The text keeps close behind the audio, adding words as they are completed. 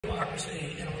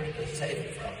democracy in order to save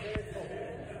it from.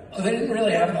 Well, they didn't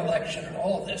really have an election at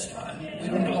all this time. We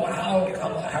don't know how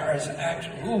Kamala Harris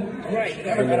actually, she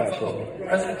never got a vote.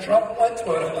 President Trump went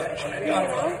to an election and got a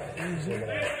vote.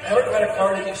 Democratic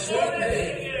Party sued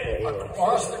me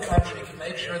across the country to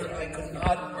make sure that I could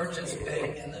not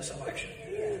participate in this election.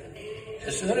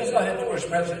 As soon as I endorsed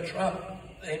President Trump,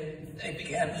 they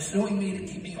began suing me to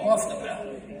keep me off the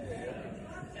ballot.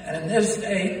 And in this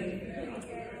state,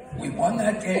 we won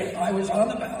that case. I was on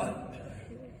the ballot.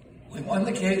 We won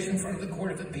the case in front of the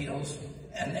Court of Appeals,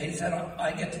 and they said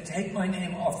I get to take my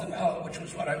name off the ballot, which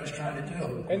was what I was trying to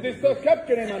do. And they still kept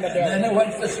getting on the ballot. And then it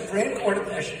went to the Supreme Court of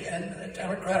Michigan, and the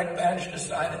Democratic bench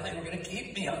decided they were going to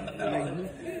keep me on the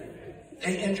ballot.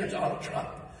 They injured Donald Trump.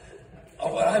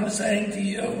 What I'm saying to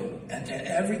you and to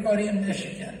everybody in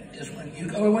Michigan is when you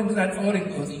go into that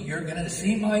voting booth, you're going to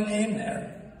see my name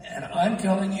there. And I'm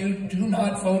telling you, do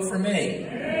not vote for me.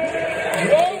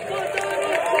 Vote for Donald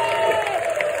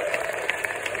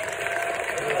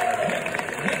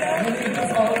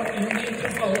Trump! You need to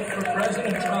vote for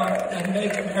President Trump and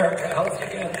make America healthy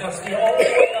again. That's the only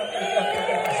way I'm going to get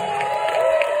the election.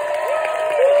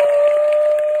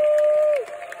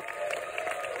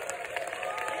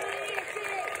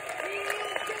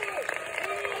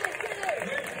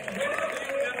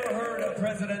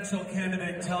 Presidential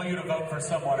candidate tell you to vote for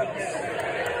someone else.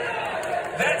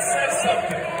 That says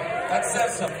something. That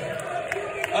says something.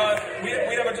 We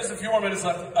have just a few more minutes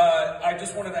left. I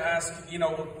just wanted to ask,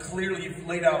 clearly you've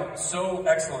laid out so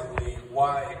excellently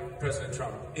why President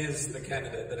Trump is the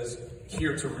candidate that is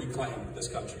here to reclaim this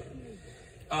country.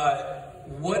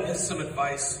 What is some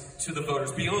advice to the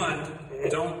voters beyond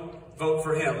don't vote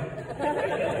for him?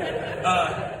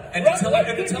 And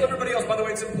to tell everybody else, by the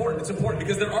way, it's important. It's important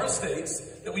because there are states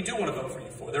that we do want to vote for you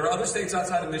for. There are other states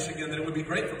outside of Michigan that it would be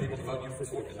great for people to vote you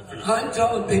for. I'm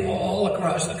telling people all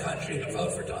across the country to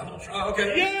vote for Donald Trump.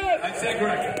 Okay. Yes! I stand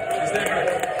corrected. I stand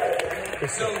corrected.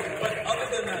 So, but other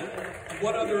than that,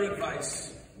 what other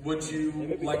advice would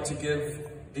you like to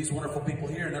give these wonderful people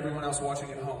here and everyone else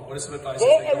watching at home? What is some advice?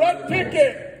 Vote a red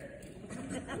ticket!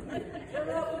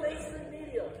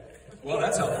 Well,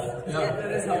 that's helpful. Yeah.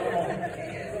 That is helpful.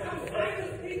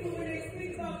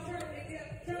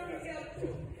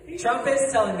 Trump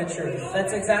is telling the truth.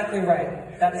 That's exactly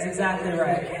right. That is exactly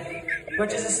right.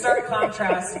 Which is a stark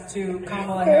contrast to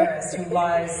Kamala Harris, who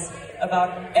lies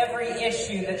about every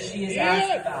issue that she is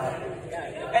asked about.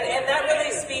 And that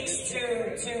really speaks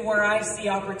to where I see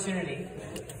opportunity.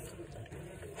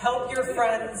 Help your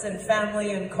friends and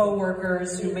family and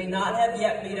co-workers who may not have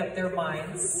yet made up their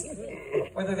minds,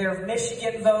 whether they're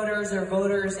Michigan voters or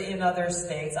voters in other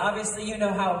states. Obviously, you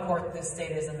know how important this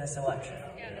state is in this election.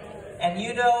 And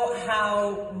you know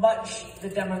how much the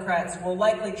Democrats will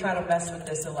likely try to mess with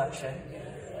this election,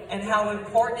 and how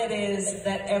important it is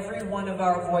that every one of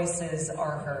our voices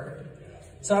are heard.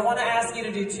 So I want to ask you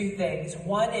to do two things.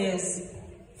 One is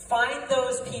find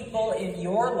those people in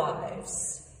your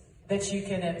lives that you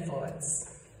can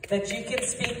influence, that you can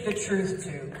speak the truth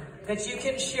to, that you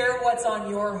can share what's on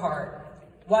your heart,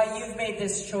 why you've made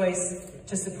this choice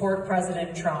to support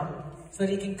President Trump, so that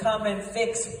he can come and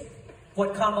fix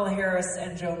what Kamala Harris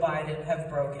and Joe Biden have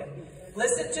broken.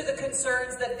 Listen to the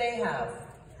concerns that they have.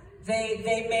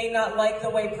 They may not like the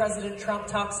way President Trump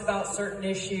talks about certain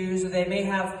issues, or they may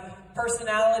have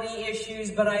personality issues,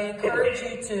 but I encourage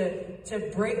you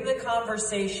to bring the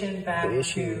conversation back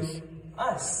to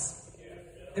us,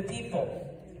 the people.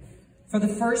 For the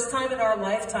first time in our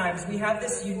lifetimes, we have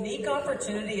this unique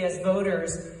opportunity as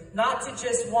voters not to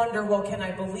just wonder, well, can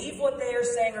I believe what they are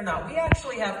saying or not? We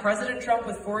actually have President Trump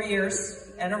with 4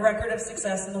 years and a record of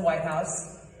success in the White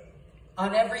House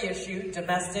on every issue,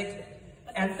 domestic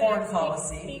and foreign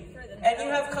policy. And you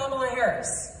have Kamala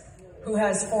Harris, who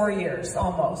has 4 years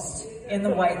almost in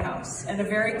the White House and a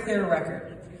very clear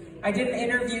record. I did an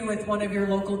interview with one of your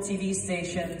local TV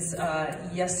stations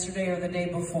yesterday or the day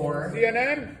before.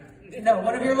 CNN? No,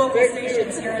 one of your local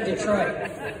stations here in Detroit.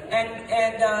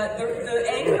 And the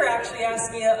anchor actually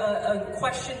asked me a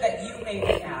question that you may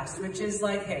be asked, which is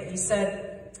like, hey, he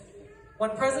said, when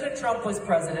President Trump was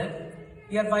president,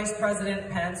 you had Vice President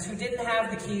Pence, who didn't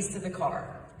have the keys to the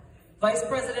car. Vice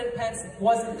President Pence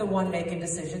wasn't the one making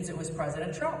decisions, it was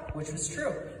President Trump, which was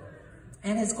true.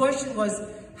 And his question was,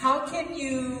 how can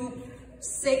you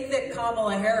say that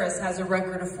Kamala Harris has a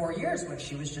record of 4 years when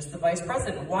she was just the vice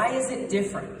president? Why is it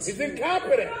different? He's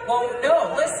incompetent. Well,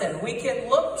 no, listen, we can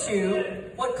look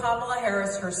to what Kamala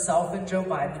Harris herself and Joe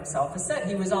Biden himself has said.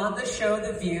 He was on the show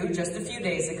The View just a few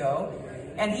days ago,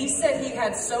 And he said he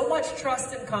had so much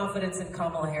trust and confidence in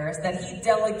Kamala Harris that he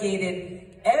delegated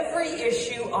every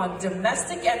issue on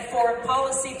domestic and foreign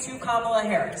policy to Kamala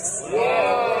Harris.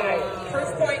 Wow. Proof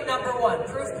point number one.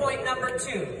 Proof point number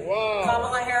two. Wow.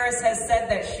 Kamala Harris has said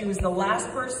that she was the last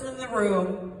person in the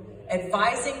room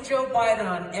advising Joe Biden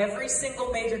on every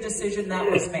single major decision that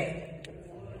was made.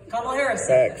 Kamala Harris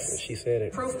said this. She said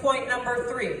it. Proof point number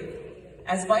three.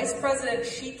 As vice president,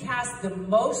 she cast the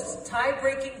most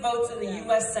tie-breaking votes in the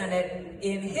U.S. Senate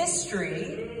in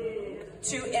history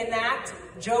to enact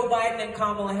Joe Biden and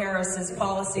Kamala Harris's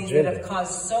policies that have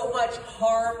caused so much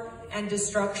harm and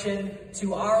destruction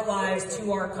to our lives,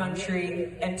 to our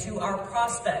country, and to our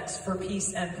prospects for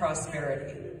peace and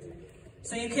prosperity.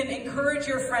 So you can encourage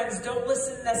your friends, don't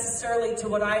listen necessarily to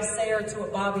what I say or to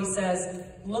what Bobby says.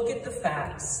 Look at the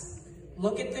facts,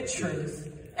 look at the truth,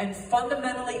 and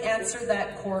fundamentally answer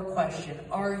that core question.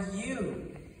 Are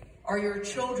your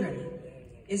children,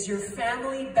 is your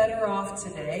family better off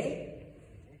today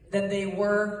than they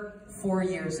were 4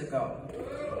 years ago?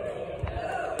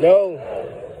 No.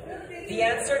 The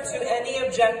answer to any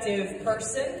objective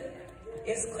person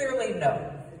is clearly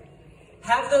no.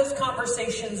 Have those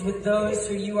conversations with those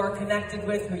who you are connected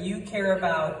with, who you care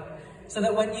about, so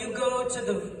that when you go to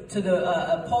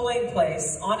the polling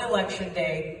place on election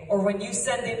day, or when you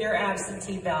send in your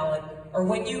absentee ballot, or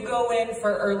when you go in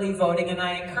for early voting, and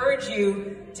I encourage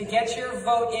you to get your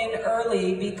vote in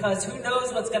early, because who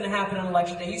knows what's going to happen on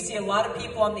election day. You see a lot of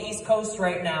people on the East Coast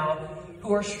right now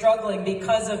who are struggling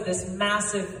because of this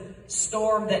massive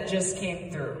storm that just came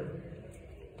through.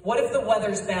 What if the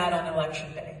weather's bad on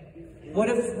election day? What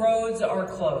if roads are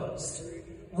closed?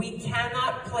 We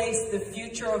cannot place the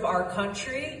future of our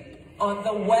country on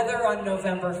the weather on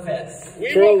November 5th.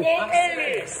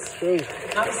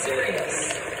 I'm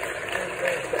serious.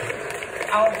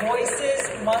 Our voices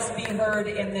must be heard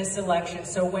in this election.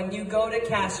 So when you go to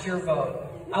cast your vote,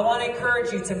 I want to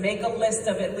encourage you to make a list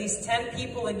of at least 10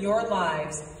 people in your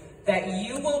lives that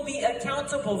you will be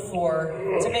accountable for,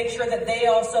 to make sure that they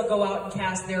also go out and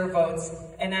cast their votes,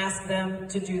 and ask them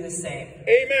to do the same.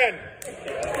 Amen.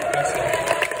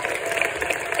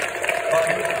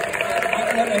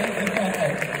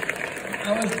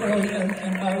 I was brilliant,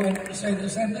 and I would say the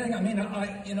same thing. I mean,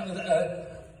 I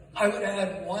would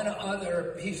add one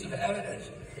other piece of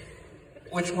evidence,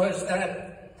 which was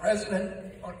that President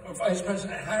or Vice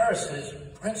President Harris's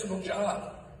principal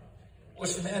job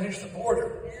was to manage the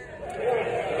border.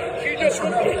 Let's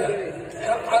remember that.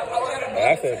 I'll add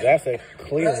another thing. That's a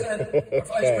clear. President or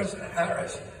Vice President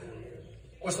Harris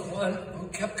was the one who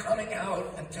kept coming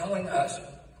out and telling us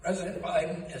President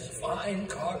Biden is fine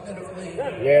cognitively.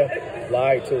 Yeah,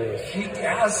 lied to us. He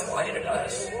gaslighted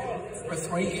us for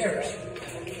 3 years.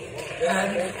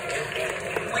 And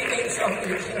we need somebody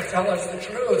who's going to tell us the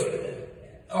truth.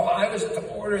 Oh, I was at the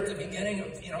border at the beginning of,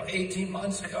 18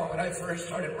 months ago when I first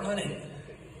started running.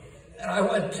 And I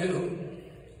went to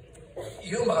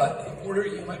Yuma, the border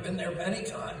at Yuma. I've been there many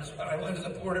times, but I went to the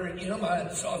border at Yuma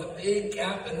and saw the big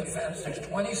gap in the fence. There's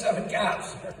 27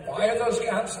 gaps. Why are those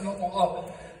gaps in the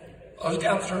wall? Those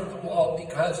gaps are in the wall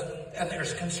because, and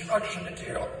there's construction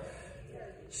material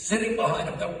sitting behind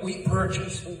them that we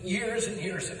purchased years and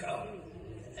years ago.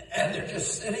 And they're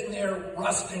just sitting there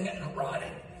rusting and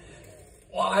rotting.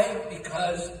 Why?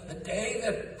 Because the day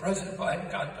that President Biden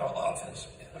got into office,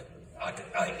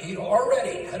 he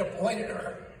already had appointed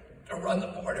her to run the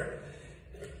border.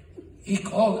 He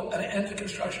called an end to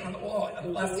construction on the wall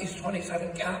and left these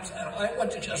 27 gaps. And I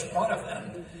went to just one of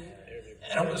them.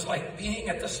 And it was like being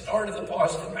at the start of the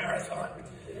Boston Marathon.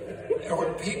 There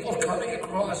were people coming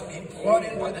across, being brought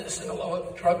in by the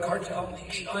Sinaloa drug cartel,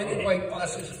 these shiny white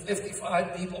buses,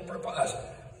 55 people per bus,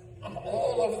 from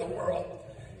all over the world,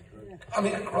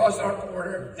 coming across our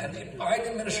border. And the Biden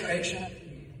administration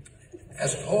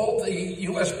has told the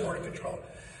U.S. Border Patrol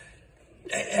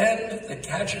to end the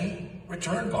catch and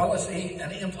return policy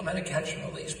and implement a catch and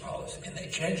release policy. And they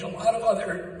changed a lot of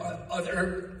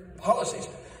other policies.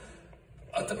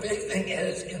 But the big thing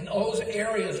is, in those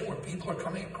areas where people are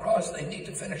coming across, they need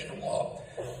to finish the wall.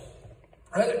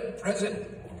 Vice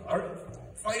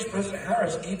President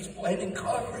Harris keeps blaming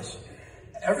Congress.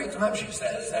 Every time she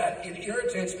says that, it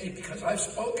irritates me because I've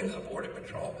spoken to the Border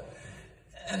Patrol,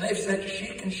 and they've said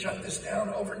she can shut this down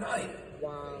overnight.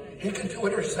 Wow. She can do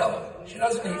it herself. She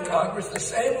doesn't need Congress the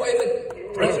same way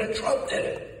that President Trump did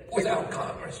it. Without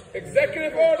Congress.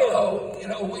 Executive order. So, she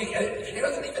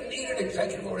doesn't even need an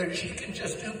executive order. She can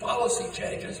just do policy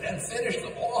changes and finish the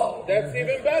wall. That's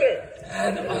even better.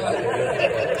 And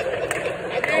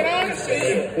we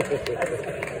see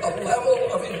a level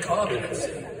of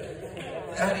incompetency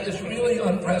that is really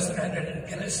unprecedented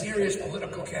in a serious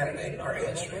political candidate in our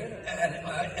history,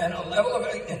 and a level of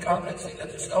incompetency that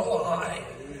is so high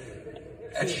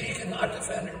that she cannot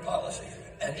defend her policy,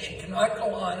 and she cannot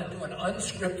go on and do an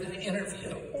unscripted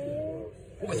interview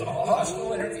with a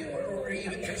hostile interviewer or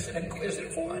even just an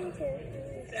inquisitive one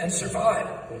and survive.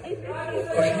 Or she's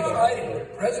fighting.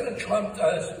 President Trump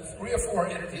does 3 or 4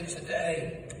 interviews a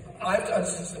day. I've done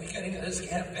since the beginning of this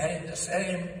campaign the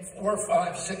same 4,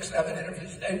 5, 6, 7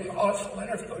 interviews a day with hostile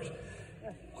interviewers.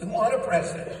 We want a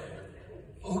president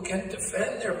who can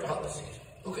defend their policies,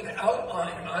 who can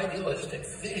outline an idealistic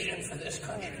vision for this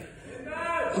country,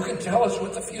 who can tell us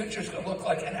what the future's going to look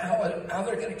like and how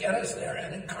they're going to get us there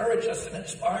and encourage us and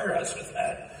inspire us with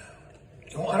that.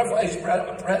 You want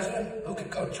a president who can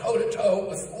go toe-to-toe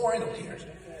with foreign leaders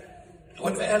to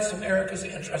advance America's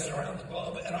interests around the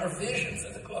globe and our vision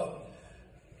for the globe.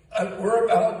 We're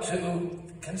about to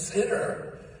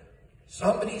consider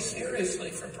somebody seriously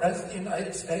for President of the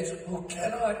United States who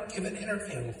cannot give an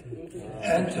interview.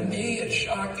 And to me, it's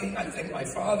shocking. I think my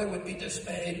father would be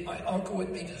dismayed. My uncle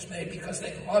would be dismayed because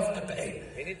they love debate.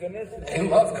 They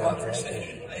love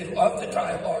conversation. They love the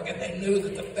dialogue, and they knew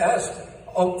that the best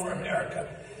hope for America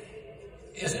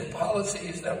is in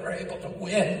policies that we're able to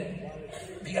win,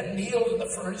 be annealed in the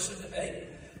furnace of debate,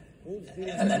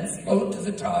 and then float to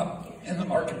the top in the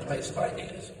marketplace of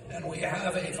ideas. And we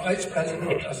have a vice president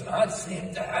who does not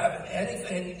seem to have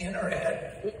anything in her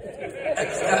head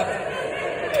except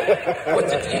what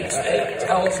the deep state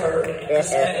tells her to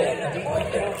say and to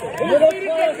put there.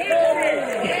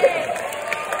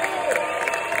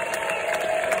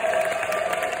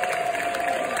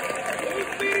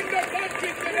 Who's leading the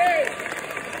country today?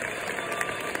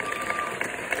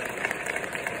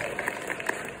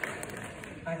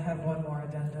 I have one more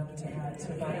addendum to add to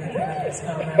Kamala Harris'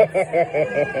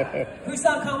 comment. Who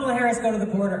saw Kamala Harris go to the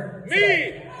border?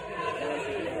 Me!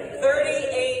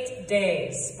 38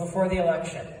 days before the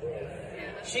election.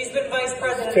 She's been vice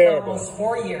president for Terrible. almost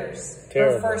 4 years.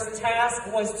 Terrible. Her first task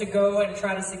was to go and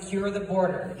try to secure the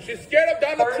border. She's scared of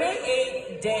Donald Trump?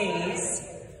 38 days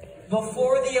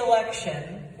before the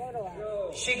election,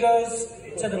 she goes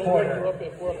to the border.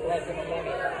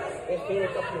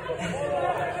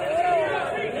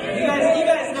 You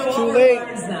guys know all the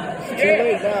words now. Too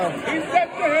late now. He's up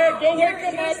to her. Go wake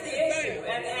him Here's up. the issue,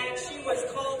 and she was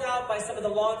called out by some of the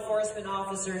law enforcement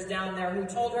officers down there who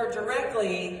told her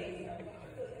directly,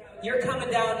 you're coming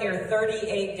down here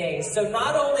 38 days. So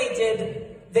not only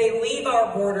did they leave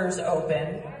our borders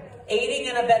open, aiding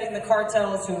and abetting the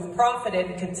cartels who have profited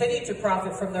and continue to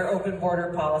profit from their open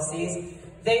border policies,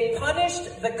 they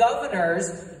punished the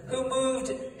governors who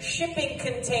moved shipping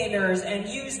containers and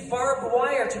used barbed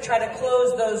wire to try to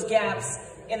close those gaps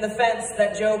in the fence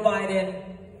that Joe Biden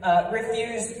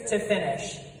refused to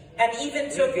finish, and even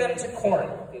took them to court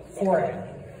for it.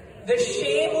 The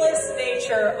shameless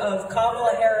nature of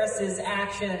Kamala Harris's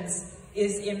actions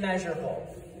is immeasurable.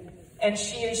 And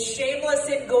she is shameless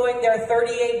in going there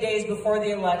 38 days before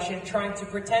the election, trying to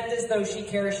pretend as though she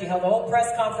cares. She held a whole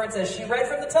press conference as she read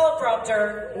from the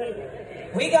teleprompter.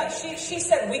 She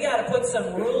said, we got to put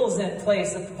some rules in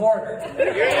place at the border.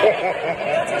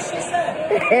 That's what she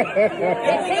said.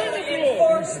 And we got to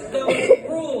enforce those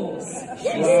rules,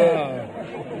 she said.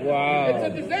 Wow. It's a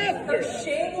disaster. Her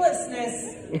shamelessness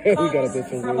gotta comes put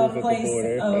some from rules a at the place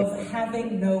border. of having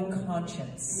no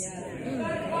conscience.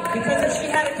 Because if she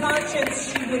had a conscience,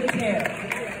 she would care.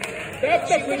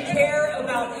 She would care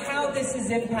about how this is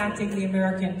impacting the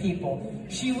American people.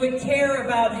 She would care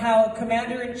about how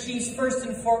Commander-in-Chief's first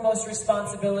and foremost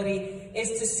responsibility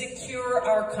is to secure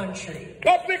our country.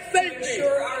 Public safety.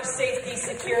 Ensure our safety,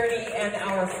 security, and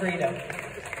our freedom.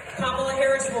 Kamala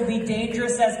Harris will be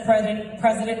dangerous as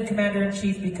President and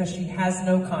Commander-in-Chief because she has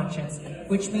no conscience,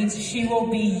 which means she will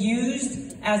be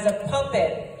used as a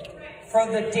puppet for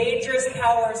the dangerous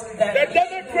powers that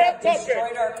have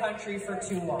destroyed our country for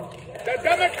too long. The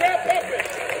Democrat puppet.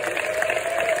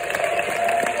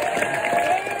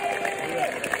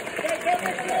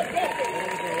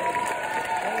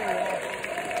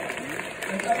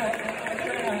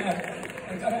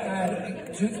 I gotta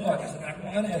add 2 thoughts to that.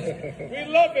 One is, We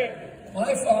love it.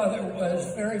 my father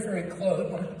was very, very close.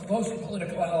 One of the closest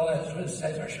political allies was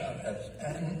Cesar Chavez.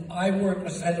 And I worked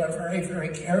with Cesar very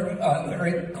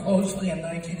closely in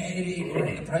 1980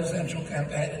 during the presidential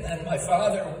campaign. And then my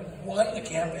father won the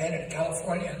campaign in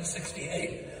California in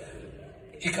 '68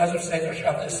 because of Cesar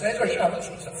Chavez. Cesar Chavez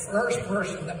was the first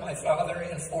person that my father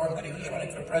informed that he was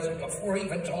running for president before he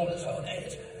even told his own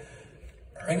age.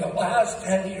 During the last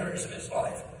 10 years of his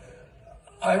life,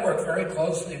 I work very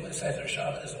closely with Cesar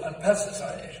Chavez on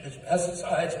pesticide issues.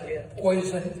 Pesticides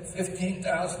poison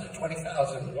 15,000 to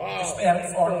 20,000 Hispanic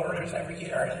farm workers every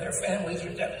year, and their families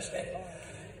are devastated.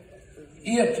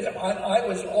 I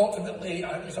was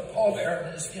a pallbearer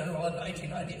at his funeral in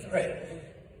 1993.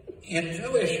 He had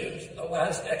two issues in the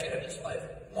last decade of his life.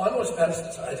 One was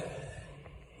pesticides.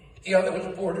 The other was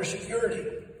border security.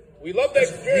 We love that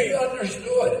experience. He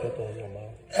understood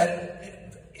that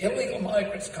illegal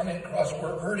migrants coming across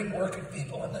were hurting working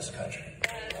people in this country.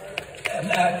 And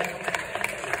that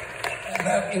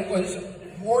it was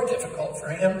more difficult for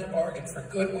him to bargain for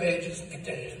good wages and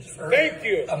conditions for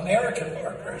American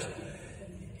workers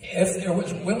if there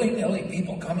was willy-nilly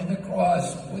people coming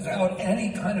across without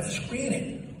any kind of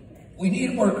screening. We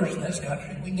need workers in this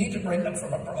country. We need to bring them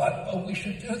from abroad, but we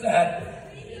should do that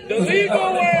the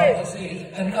legal way, policies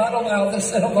and not allow the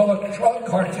Sinaloa drug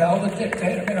cartel to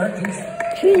dictate Americans'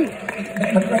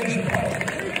 immigration policy.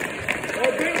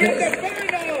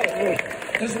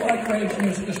 This migration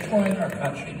is destroying our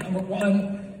country. Number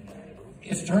one,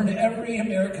 it's turned every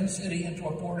American city into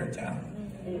a border town.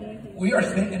 We are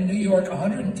seeing in New York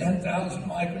 110,000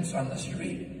 migrants on the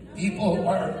street. People who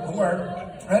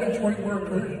are predatory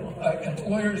workers,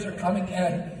 employers are coming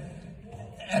in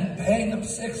and paying them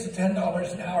 $6 to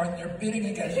 $10 an hour, and they're bidding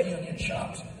against union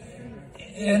shops.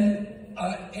 And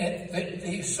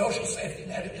the social safety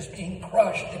net is being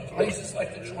crushed in places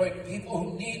like Detroit. People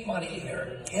who need money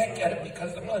here can't get it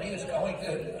because the money is going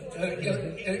to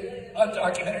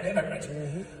undocumented immigrants.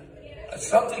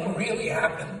 Something really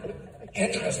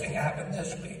interesting happened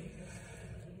this week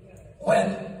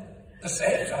when, the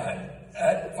same time,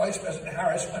 Vice President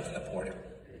Harris went to the border.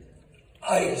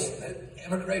 ICE, the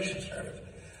Immigration Service,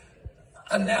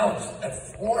 announced that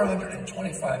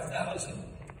 425,000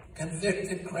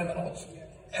 convicted criminals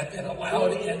had been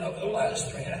allowed in over the last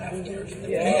 3.5 years. That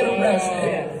they had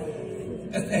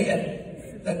arrested,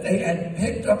 that they had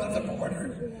picked up at the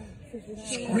border,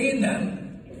 screened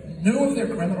them, knew of their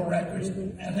criminal records,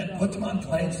 and then put them on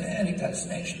planes to any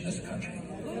destination in this country.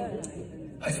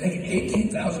 I think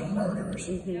 18,000 murderers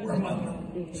were among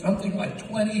them, something like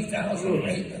 20,000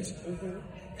 rapists,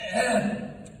 and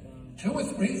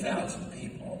 2,000 or 3,000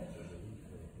 people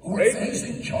who were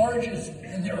facing charges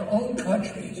in their own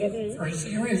countries for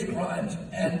serious crimes,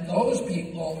 and those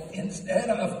people, instead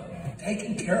of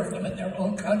taking care of them in their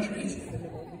own countries,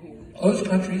 those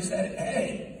countries said,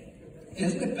 hey,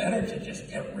 isn't it better to just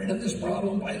get rid of this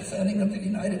problem by sending them to the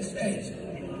United States?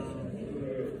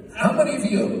 How many of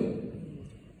you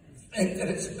think that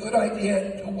it's a good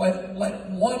idea to let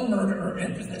one murderer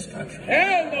into this country?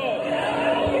 Hell no!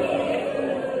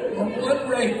 Or one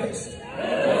rapist?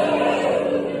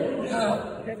 Now,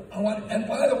 and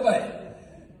by the way,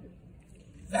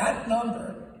 that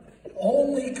number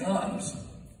only comes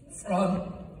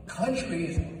from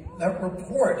countries that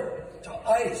report to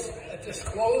ICE, that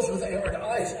disclose who they are to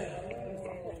ICE.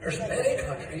 There's many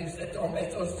countries that don't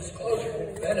make those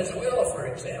disclosures. Venezuela, for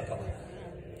example.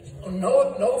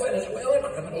 No Venezuelan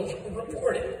criminals were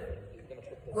reported.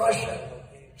 Russia,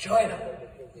 China,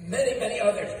 many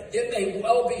others. It may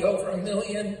well be over 1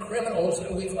 million criminals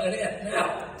that we've let in.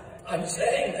 Now, I'm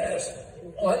saying this,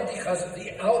 one, because of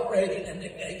the outrage and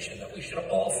indignation that we should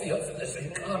all feel for this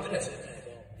incompetence.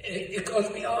 It goes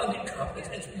beyond incompetence,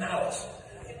 it's malice.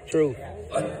 True.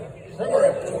 But more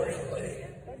importantly,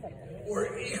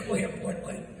 or equally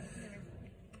importantly,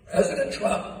 President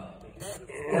Trump,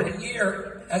 for a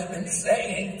year, has been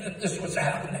saying that this was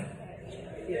happening.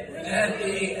 And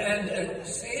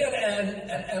CNN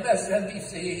and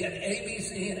MSNBC and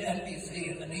ABC and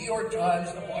NBC and the New York Times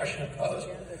and the Washington Post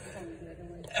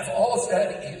have all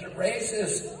said he's a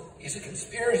racist, he's a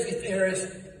conspiracy theorist,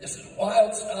 this is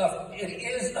wild stuff. It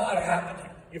is not happening.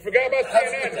 You forgot about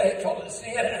That's CNN. what they told us.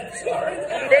 CNN, sorry.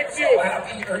 I'm Thank so you.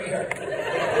 happy you're here.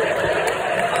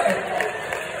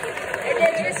 I go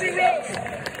Jesse Rose.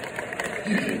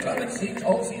 You should come and see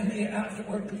Tulsi and me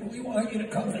afterward, because we want you to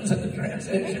come visit the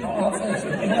transition office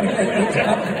and we want to get your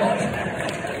job done.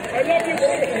 I love you,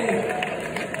 brother.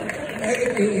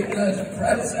 Maybe as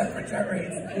press secretary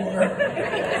for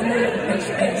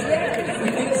administration, we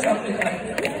need something like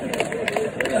that.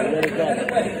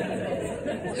 Anyway,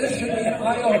 this should be an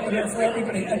eye-opener for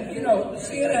everybody. And, you know,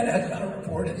 CNN has not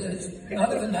reported this.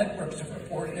 None of the networks have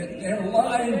reported it. They're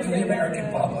lying to the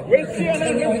American public. They're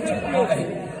continuing to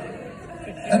lie.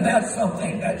 And that's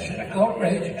something that should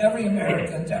outrage every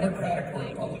American, Democratic or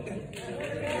Republican.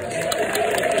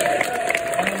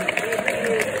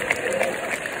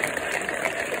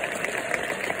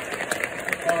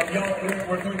 Y'all,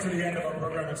 we're coming to the end of our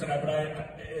program tonight,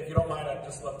 but if you don't mind, I'd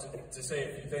just love to say a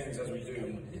few things as we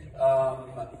do.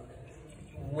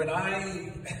 when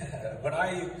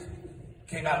I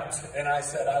came out and I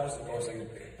said I was endorsing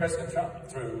President Trump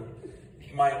through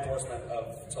my endorsement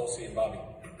of Tulsi and Bobby,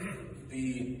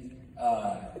 the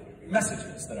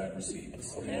messages that I've received,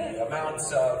 the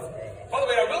amounts of, by the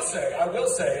way, I will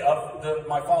say of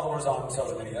my followers on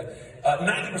social media,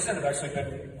 90% have actually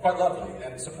been quite lovely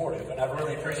and supportive, and I've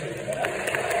really appreciated that.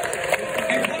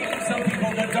 Including some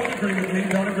people that don't agree with me,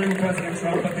 don't agree with President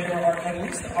Trump, but they are at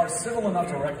least are civil enough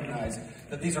to recognize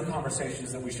that these are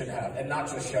conversations that we should have, and not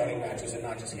just shouting matches and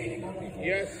not just hating on people.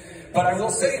 Yes. But I will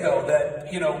say, though,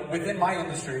 that, you know, within my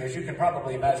industry, as you can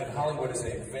probably imagine, Hollywood is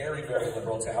a very, very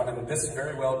liberal town, and this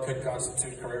very well could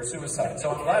constitute career suicide.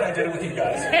 So I'm glad I did it with you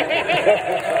guys.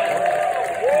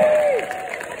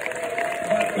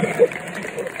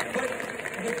 But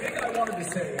the thing I wanted to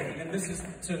say, and this is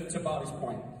to Bobby's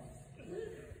point,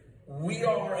 we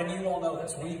are, and you all know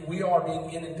this, we are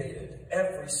being inundated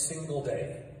every single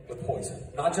day with poison.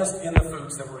 Not just in the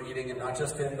foods that we're eating and not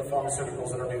just in the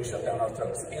pharmaceuticals that are being shoved down our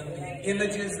throats. In the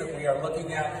images that we are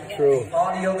looking at, True. the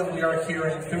audio that we are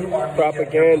hearing through our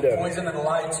Propaganda. media, poisoned and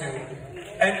lied to.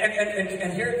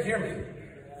 And hear me,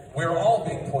 we're all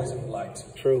being poisoned and lied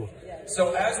to. True.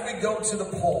 So as we go to the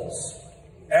polls,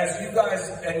 as you guys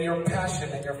and your passion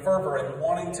and your fervor and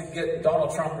wanting to get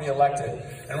Donald Trump reelected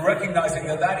and recognizing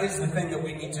that that is the thing that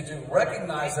we need to do,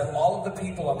 recognize that all of the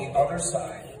people on the other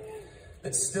side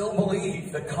that still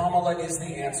believe that Kamala is the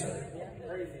answer,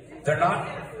 they're not,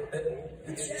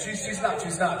 she's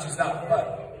not,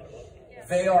 but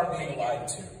they are being lied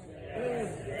to.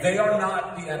 They are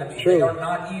not the enemy. True. They are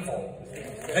not evil.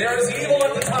 They are as evil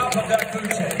at the top of that food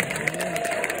chain.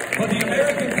 But the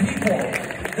American people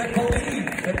that believe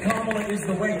that Kamala is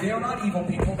the way, they are not evil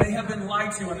people. They have been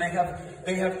lied to, and they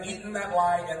have eaten that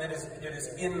lie, and it is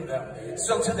in them.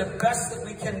 So to the best that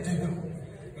we can do,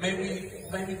 may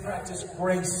we practice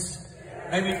grace.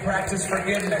 May we practice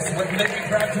forgiveness. May we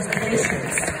practice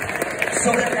patience.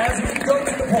 So that as we go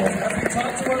to the polls, as we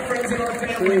talk to our friends and our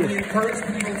family, we encourage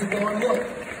people to go and look.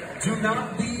 Do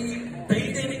not be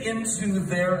baited into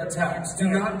their attacks. Do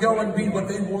not go and be what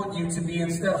they want you to be.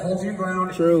 Instead, hold your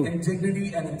ground in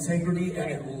dignity and integrity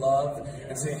and in love,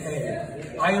 and say,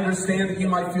 hey, I understand that you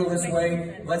might feel this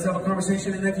way. Let's have a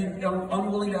conversation. And if you're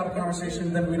unwilling to have a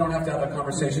conversation, then we don't have to have a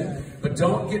conversation. But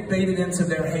don't get baited into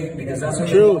their hate, because that's what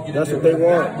they want you to do. That's what they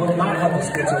want. That will not help us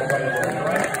get to a better world, all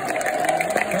right?